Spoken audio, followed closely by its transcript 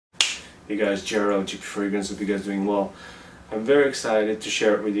You guys, Gerald, GP Fragrance, hope you guys doing well. I'm very excited to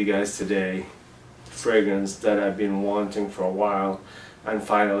share it with you guys today. Fragrance that I've been wanting for a while and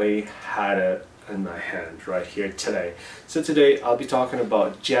finally had it in my hand right here today. So today I'll be talking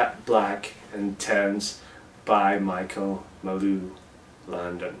about Jet Black Intense by Malul,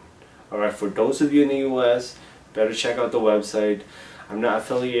 London. Alright, for those of you in the US, better check out the website. I'm not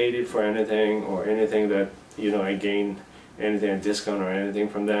affiliated for anything or anything that, you know, I gain anything, a discount or anything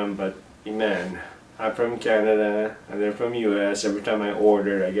from them, but man, I'm from Canada and they're from US. Every time I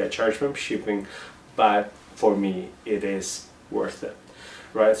order I get charged from shipping, but for me it is worth it.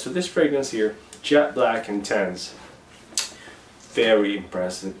 Right, so this fragrance here, Jet Black Intense, very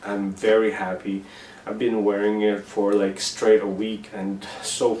impressive. I'm very happy. I've been wearing it for like straight a week and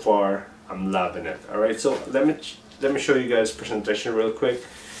so far I'm loving it. Alright, so let me show you guys presentation real quick.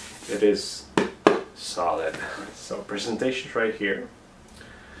 It is solid. So presentation right here.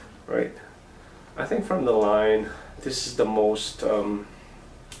 Right, I think from the line this is the most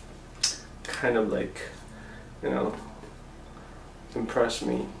kind of like, you know, impressed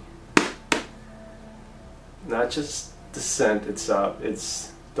me. Not just the scent itself,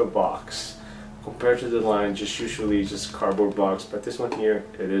 it's the box. Compared to the line, just usually just cardboard box, but this one here,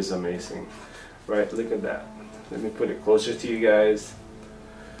 it is amazing. Right, look at that. Let me put it closer to you guys.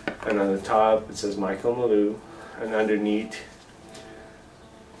 And on the top it says Malul, and underneath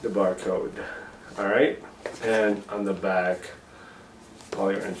the barcode. Alright, and on the back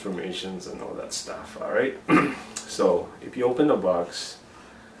all your informations and all that stuff. Alright, so if you open the box,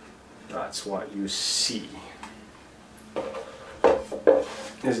 that's what you see.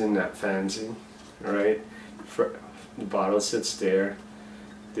 Isn't that fancy? Alright, the bottle sits there.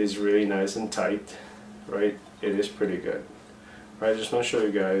 It is really nice and tight. Right, it is pretty good. Right, I just want to show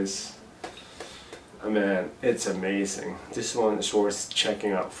you guys. Man, it's amazing. This one is worth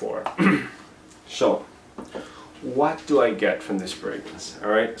checking out for. So, what do I get from this fragrance?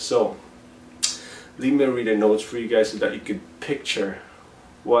 Alright, so leave me read the notes for you guys so that you could picture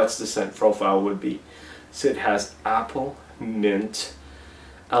what's the scent profile would be. So it has apple, mint,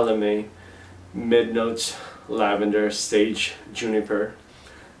 elemi, mid notes, lavender, sage, juniper,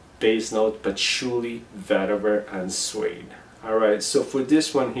 base note, patchouli, vetiver, and suede. Alright, so for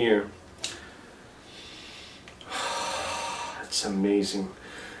this one here, it's amazing.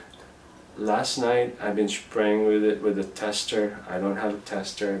 Last night I've been spraying with it with a tester. I don't have a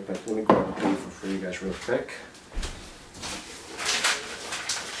tester, but let me grab a paper for you guys real quick.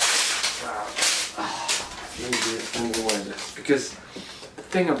 Because the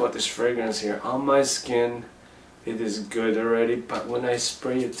thing about this fragrance here, on my skin it is good already, but when I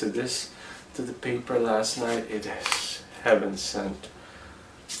spray it to the paper last night, it is heaven sent.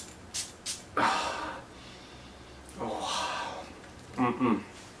 Oh wow.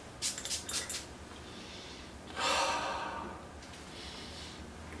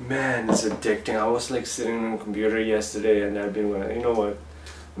 Man, it's addicting. I was like sitting on the computer yesterday and I've been like, you know what,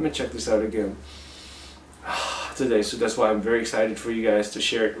 let me check this out again today. So that's why I'm very excited for you guys to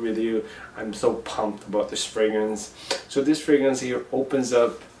share it with you. I'm so pumped about this fragrance. So this fragrance here opens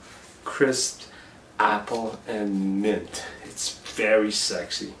up crisp apple and mint. It's very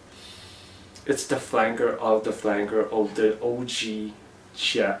sexy. It's the flanker of the OG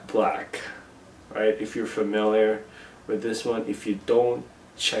Jet Black. Right, if you're familiar with this one, if you don't,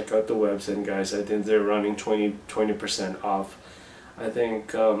 check out the website, guys. I think they're running 20% off. I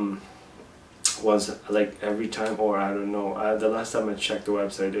think was like every time, or I don't know, the last time I checked the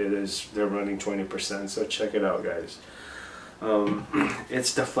website, they're running 20%, so check it out, guys.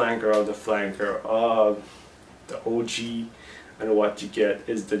 It's the flanker of the OG, and what you get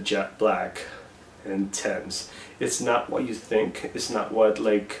is the Jet Black Intense. It's not what you think. It's not what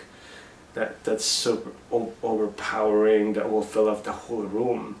like that's super overpowering that will fill up the whole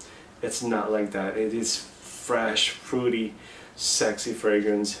room. It's not like that. It is fresh, fruity, sexy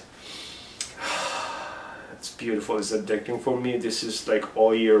fragrance. It's beautiful. It's addicting for me. This is like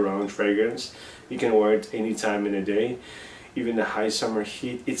all year round fragrance. You can wear it any time in the day, even the high summer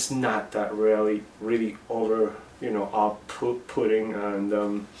heat. It's not that really over, you know, off-putting.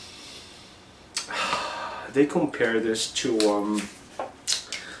 And they compare this to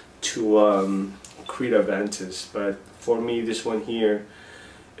Creed Ventus, but for me this one here,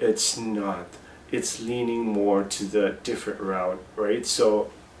 it's not. It's leaning more to the different route, right? So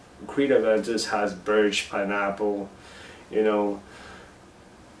Creed Ventus has birch, pineapple, you know,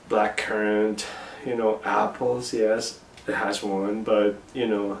 blackcurrant, you know, apples. Yes, it has one, but you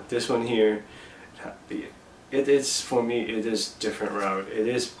know, this one here, it is, for me, it is different route. It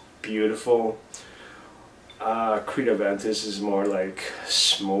is beautiful. Creed Aventus is more like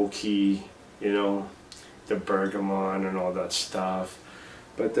smoky, you know, the bergamot and all that stuff.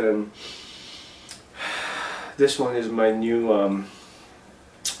 But then this one is my new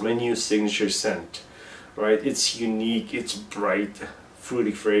signature scent, right? It's unique, it's bright,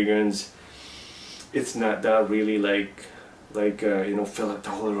 fruity fragrance. It's not that really like you know, fill up the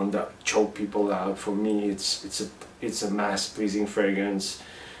whole room, that choke people out. For me, it's a mass pleasing fragrance.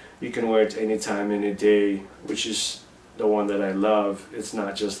 You can wear it anytime, any day, which is the one that I love. It's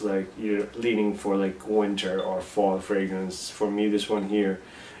not just like you're leaning for like winter or fall fragrance. For me, this one here,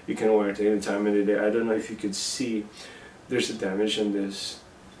 you can wear it anytime, any day. I don't know if you could see, there's a damage on this,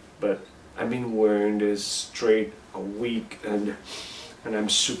 but I've been wearing this straight a week, and I'm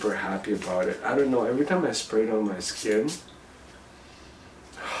super happy about it. I don't know, every time I spray it on my skin,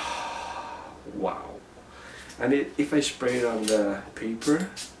 wow. And if I spray it on the paper,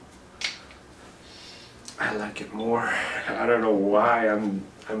 I like it more. I don't know why I'm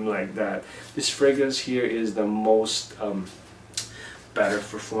like that. This fragrance here is the most better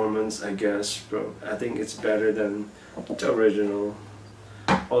performance, I guess, bro. I think it's better than the original.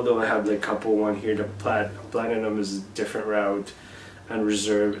 Although I have like a couple one here, the platinum is a different route, and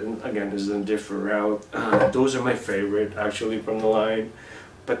reserve, and again, is a different route. Those are my favorite actually from the line.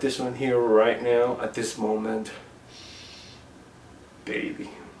 But this one here right now, at this moment, baby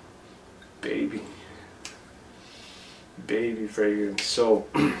fragrance. So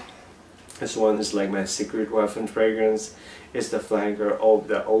this one is like my secret weapon fragrance. It's the flanker of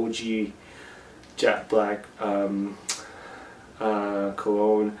the OG Jet Black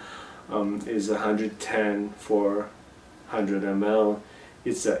cologne. Is 110 for 100 ml.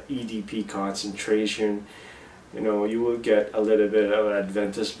 It's a EDP concentration. You know, you will get a little bit of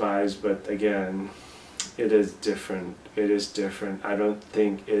Adventist vibes, but again, it is different. It is different. I don't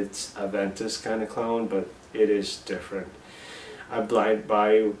think it's Adventist kind of cologne, but it is different. A blind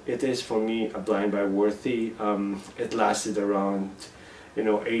buy, it is for me a blind buy worthy. It lasted around, you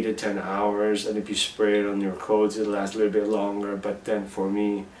know, 8 to 10 hours, and if you spray it on your clothes, it lasts a little bit longer. But then for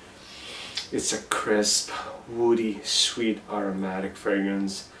me, it's a crisp, woody, sweet, aromatic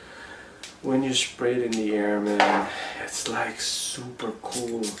fragrance. When you spray it in the air, man, it's like super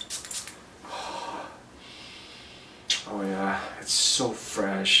cool. Oh yeah, it's so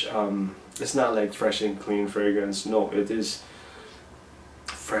fresh. It's not like fresh and clean fragrance. No, it is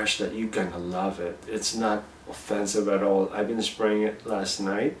fresh that you're gonna love it. It's not offensive at all. I've been spraying it last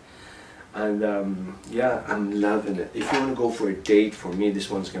night, and yeah, I'm loving it. If you want to go for a date, for me, this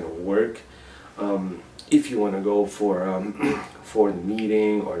one's gonna work. If you want to go for the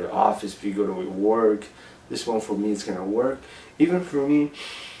meeting or the office, if you go to work, this one for me is gonna work. Even for me,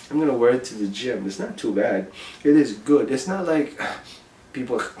 I'm gonna wear it to the gym. It's not too bad. It is good. It's not like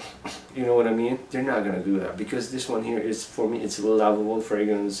people, you know what I mean? They're not gonna do that, because this one here is, for me, it's a lovable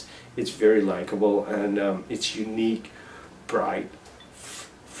fragrance. It's very likable, and it's unique, bright,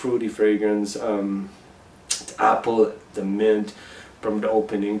 fruity fragrance. The apple, the mint, from the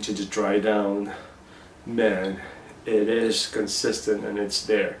opening to the dry down, man, it is consistent and it's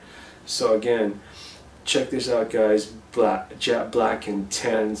there. So again, check this out, guys. Jet Black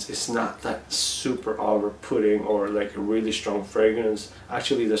Intense. It's not that super over-putting or like a really strong fragrance.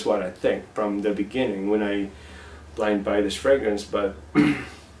 Actually, that's what I think from the beginning when I blind buy this fragrance. But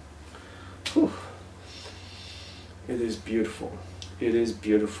whew, it is beautiful. It is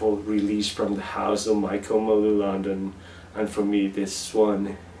beautiful. Released from the house of Malul, London, and for me, this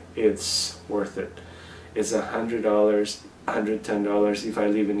one, it's worth it. It's $100, $110 if I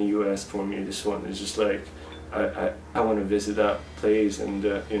live in the US. For me, this one is just like, I want to visit that place and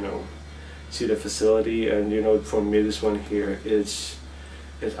you know, see the facility, and you know, for me, this one here is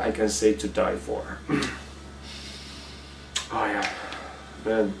I can say to die for. Oh yeah,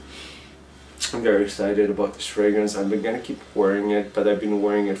 man, I'm very excited about this fragrance. I'm gonna keep wearing it, but I've been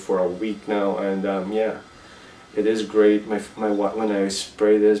wearing it for a week now, and yeah, it is great. My when I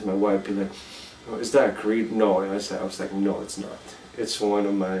spray this, my wife be like, "Oh, is that Creed?" No, I was like, no, it's not. It's one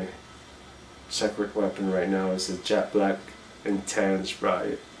of my secret weapon right now. It's a Jet Black Intense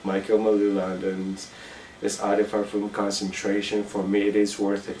by Malul, London. It's out of from concentration. For me, it is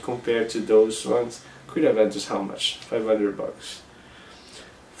worth it compared to those ones. Creed Aventus, how much? $500.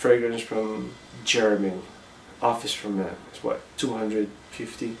 Fragrance from Jeremy, Office from Men, is what,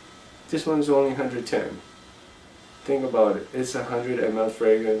 250? This one's only 110. Think about it. It's 100 ml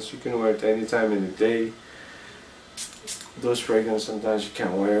fragrance. You can wear it anytime in the day. Those fragrances, sometimes you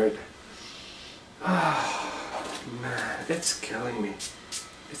can't wear it. Ah, man, it's killing me.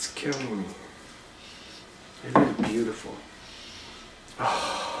 It's killing me. It is beautiful.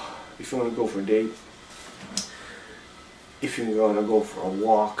 If you want to go for a date, if you're gonna go for a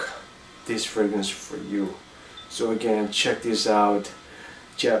walk, this fragrance for you. So again, check this out.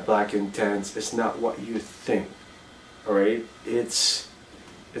 Jet Black Intense. It's not what you think. Alright? It's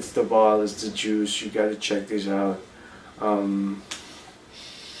the ball, it's the juice. You gotta check this out. I'm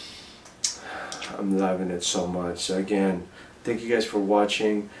loving it so much. So again, thank you guys for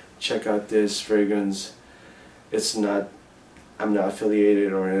watching. Check out this fragrance. I'm not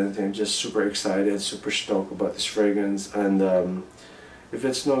affiliated or anything. I'm just super excited, super stoked about this fragrance. And if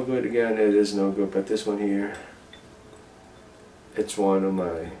it's no good, again, it is no good. But this one here, it's one of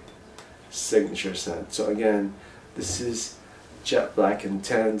my signature scents. So again, this is Jet Black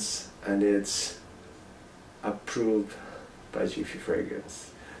Intense, and it's approved by Jiffy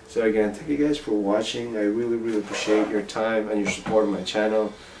Fragrance. So again, thank you guys for watching. I really appreciate your time and your support of my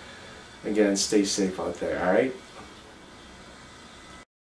channel. Again, stay safe out there, alright?